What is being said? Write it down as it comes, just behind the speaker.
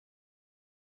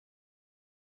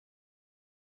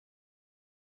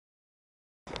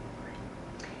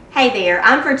Hey there,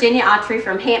 I'm Virginia Autry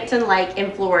from Hampton Lake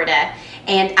in Florida,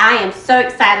 and I am so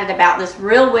excited about this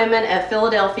Real Women of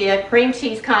Philadelphia cream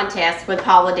cheese contest with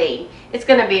Paula Deen. It's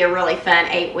going to be a really fun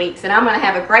 8 weeks, and I'm going to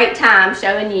have a great time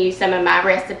showing you some of my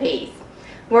recipes.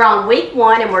 We're on week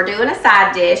 1 and we're doing a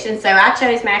side dish, and so I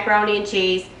chose macaroni and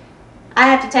cheese. I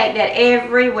have to take that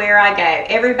everywhere I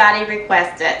go. Everybody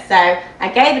requests it, so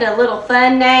I gave it a little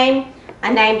fun name.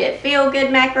 I named it Feel Good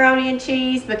Macaroni and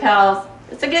Cheese because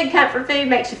it's a good comfort food,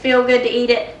 makes you feel good to eat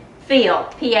it. Phil,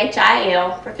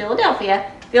 P-H-I-L, for Philadelphia,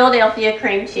 Philadelphia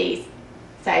cream cheese.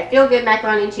 So Feel Good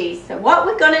Macaroni and Cheese. So what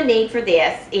we're going to need for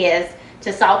this is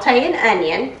to saute an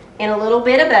onion in a little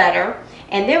bit of butter,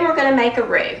 and then we're going to make a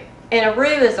roux. And a roux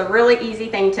is a really easy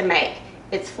thing to make.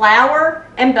 It's flour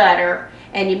and butter,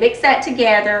 and you mix that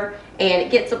together, and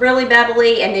it gets really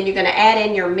bubbly, and then you're going to add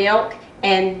in your milk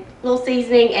and a little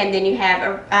seasoning, and then you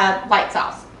have a white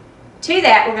sauce. To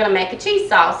that, we're going to make a cheese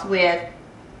sauce with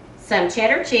some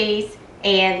cheddar cheese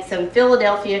and some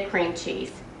Philadelphia cream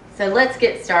cheese. So let's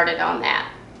get started on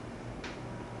that.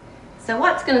 So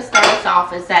what's going to start us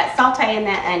off is that sauteing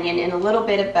that onion in a little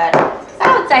bit of butter. So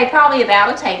I would say probably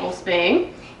about a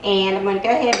tablespoon. And I'm going to go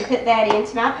ahead and put that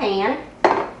into my pan.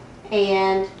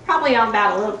 And probably on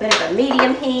about a little bit of a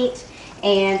medium heat.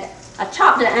 And I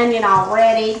chopped the onion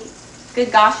already.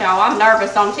 Good gosh, y'all, I'm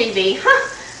nervous on TV.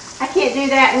 I can't do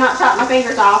that and not chop my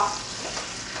fingers off.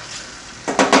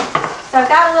 So I've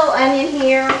got a little onion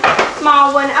here,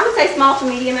 small one. I would say small to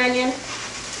medium onion.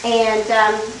 And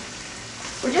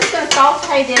we're just going to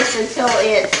saute this until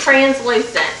it's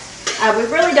translucent. We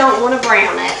really don't want to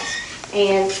brown it.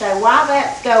 And so while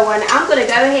that's going, I'm going to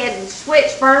go ahead and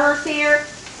switch burners here.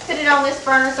 Put it on this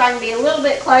burner so I can be a little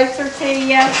bit closer to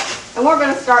you. And we're going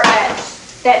to start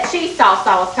that cheese sauce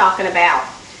I was talking about.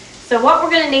 So what we're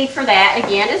going to need for that,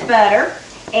 again, is butter.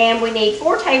 And we need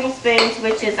 4 tablespoons,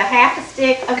 which is a half a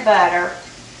stick of butter.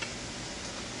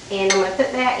 And I'm going to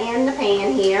put that in the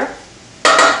pan here.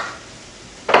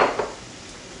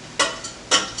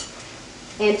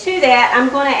 And to that, I'm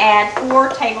going to add 4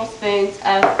 tablespoons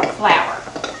of flour.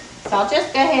 So I'll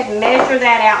just go ahead and measure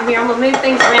that out here. I'm going to move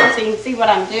things around so you can see what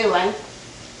I'm doing.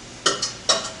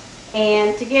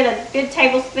 And to get a good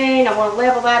tablespoon, I want to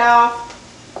level that off.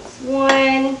 That's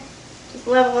 1. Just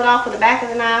level it off with the back of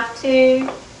the knife. 2,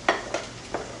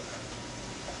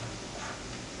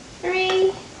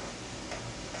 3,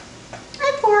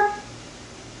 and 4.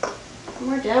 And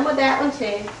we're done with that one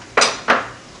too.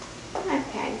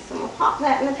 Okay, so I'm going to pop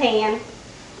that in the pan.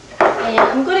 And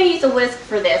I'm going to use a whisk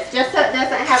for this, just so it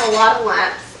doesn't have a lot of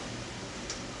lumps.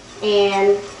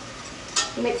 And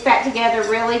mix that together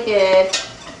really good.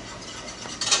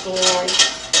 And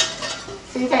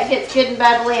as soon as that gets good and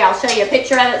bubbly, I'll show you a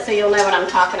picture of it so you'll know what I'm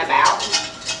talking about.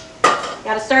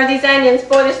 Got to stir these onions,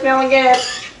 boy, they're smelling good.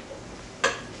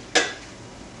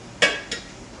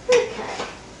 Okay.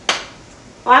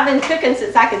 Well, I've been cooking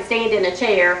since I could stand in a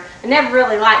chair. I never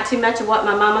really liked too much of what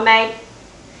my mama made,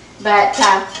 but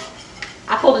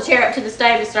I pulled a chair up to the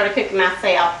stove and started cooking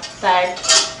myself. So,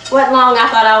 wasn't long I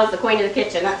thought I was the queen of the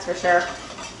kitchen, that's for sure.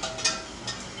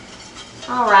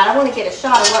 Alright, I want to get a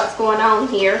shot of what's going on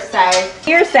here. So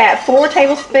here's that 4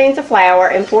 tablespoons of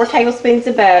flour and 4 tablespoons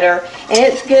of butter. And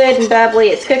it's good and bubbly.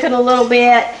 It's cooking a little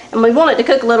bit. And we want it to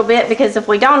cook a little bit because if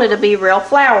we don't, it'll be real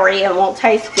floury and won't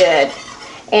taste good.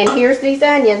 And here's these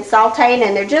onions sauteing,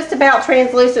 and they're just about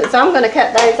translucent. So I'm going to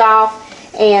cut those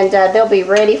off, and they'll be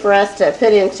ready for us to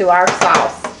put into our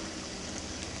sauce.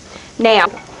 Now,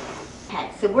 okay,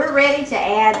 so we're ready to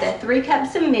add the 3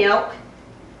 cups of milk.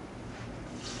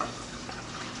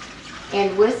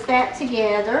 And whisk that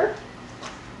together.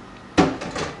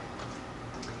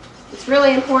 It's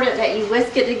really important that you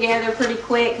whisk it together pretty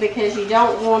quick because you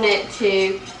don't want it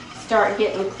to start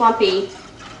getting clumpy.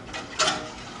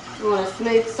 You want a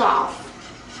smooth sauce.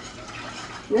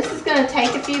 And this is going to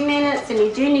take a few minutes, and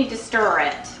you do need to stir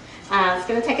it. It's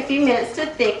going to take a few minutes to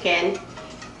thicken.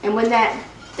 And when that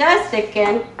does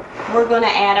thicken, we're going to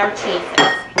add our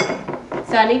cheeses.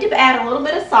 So I need to add a little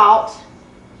bit of salt.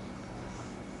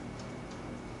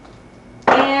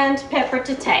 And pepper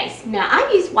to taste. Now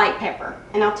I use white pepper,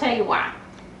 and I'll tell you why.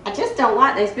 I just don't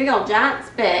like those big old giant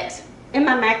specks in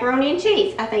my macaroni and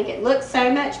cheese. I think it looks so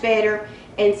much better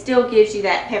and still gives you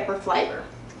that pepper flavor.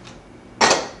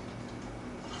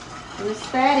 Mix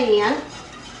that in.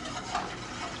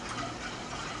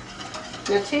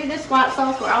 Now to this white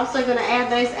sauce, we're also going to add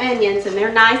those onions, and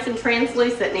they're nice and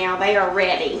translucent now. They are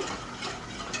ready.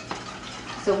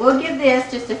 So we'll give this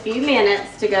just a few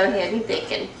minutes to go ahead and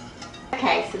thicken.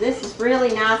 Okay, so this is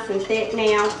really nice and thick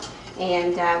now,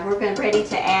 and we're ready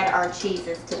to add our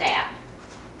cheeses to that.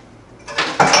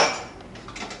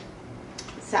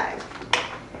 So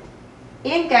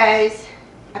In goes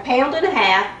a pound and a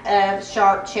half of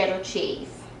sharp cheddar cheese.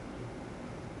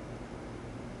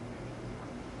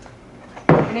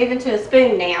 Moving to a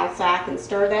spoon now so I can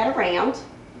stir that around.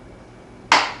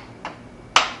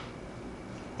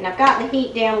 And I've got the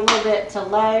heat down a little bit to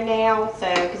low now,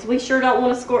 so because we sure don't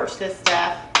want to scorch this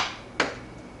stuff.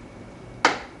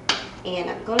 And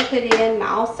I'm going to put in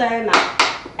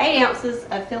my 8 ounces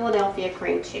of Philadelphia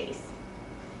cream cheese.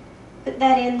 Put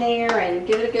that in there and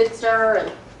give it a good stir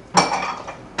and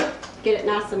get it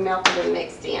nice and melted and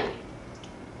mixed in.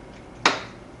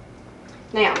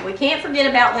 Now, we can't forget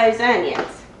about those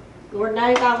onions. Lord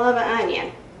knows I love an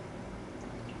onion.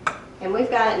 And we've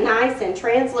got it nice and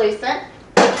translucent,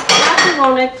 like we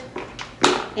wanted.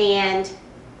 And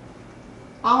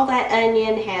all that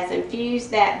onion has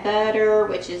infused that butter,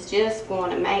 which is just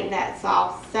going to make that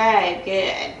sauce so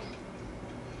good.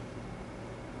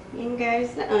 In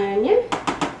goes the onion.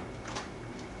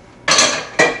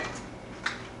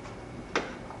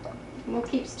 We'll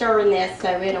keep stirring this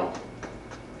so it'll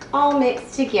all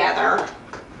mix together.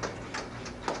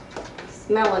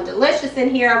 Smelling delicious in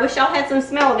here. I wish y'all had some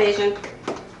smell-o-vision.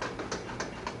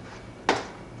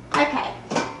 Okay,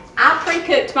 I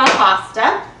pre-cooked my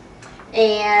pasta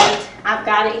and I've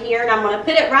got it here, and I'm going to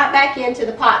put it right back into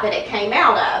the pot that it came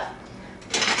out of.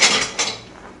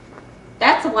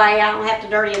 That's the way I don't have to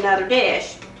dirty another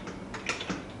dish.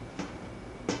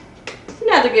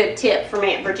 Another good tip from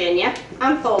Aunt Virginia.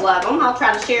 I'm full of them. I'll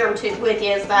try to share them with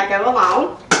you as I go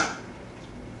along.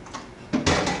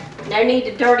 No need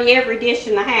to dirty every dish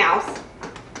in the house.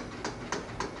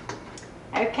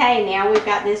 Okay, now we've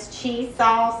got this cheese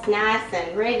sauce nice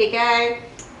and ready to go.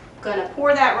 I'm going to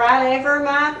pour that right over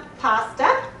my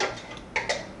pasta.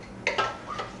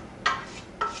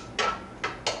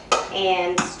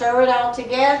 And stir it all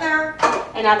together.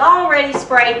 And I've already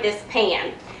sprayed this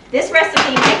pan. This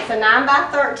recipe makes a 9 by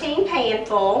 13 pan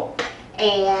full.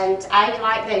 And I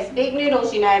like those big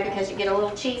noodles, you know, because you get a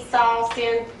little cheese sauce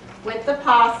in with the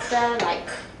pasta, like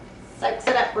soaks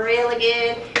it up really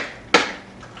good.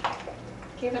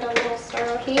 Give it a little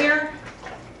stir here.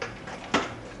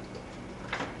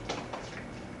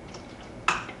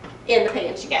 In the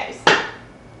pan she goes.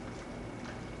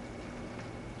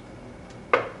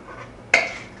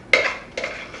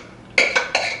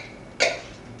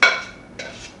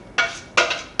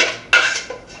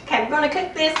 Okay, I'm going to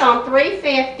cook this on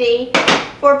 350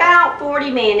 for about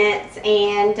 40 minutes,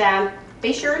 and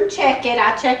be sure and check it.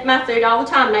 I check my food all the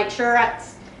time, make sure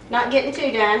it's not getting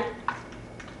too done.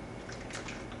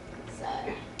 So,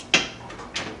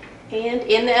 and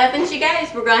in the oven she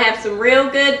goes. We're going to have some real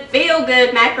good, feel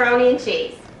good macaroni and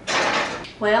cheese.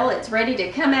 Well, it's ready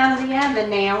to come out of the oven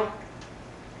now.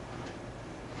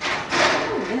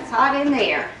 Ooh, it's hot in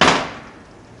there.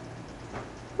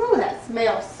 Ooh, that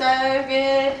smells so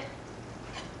good.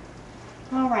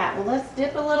 All right, well, let's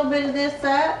dip a little bit of this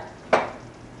up.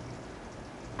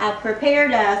 I've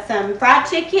prepared some fried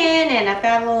chicken, and I've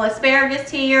got a little asparagus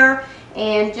here,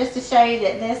 and just to show you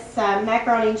that this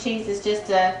macaroni and cheese is just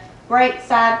a great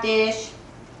side dish.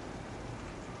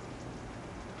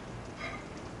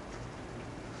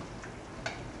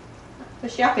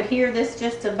 Wish y'all could hear this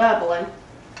just a bubbling.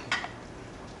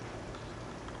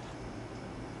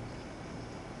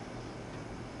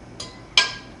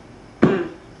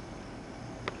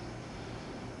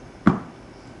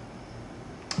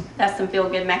 That's some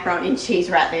feel-good macaroni and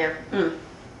cheese right there.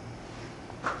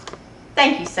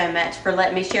 Thank you so much for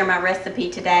letting me share my recipe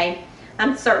today.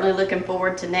 I'm certainly looking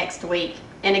forward to next week.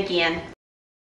 And again,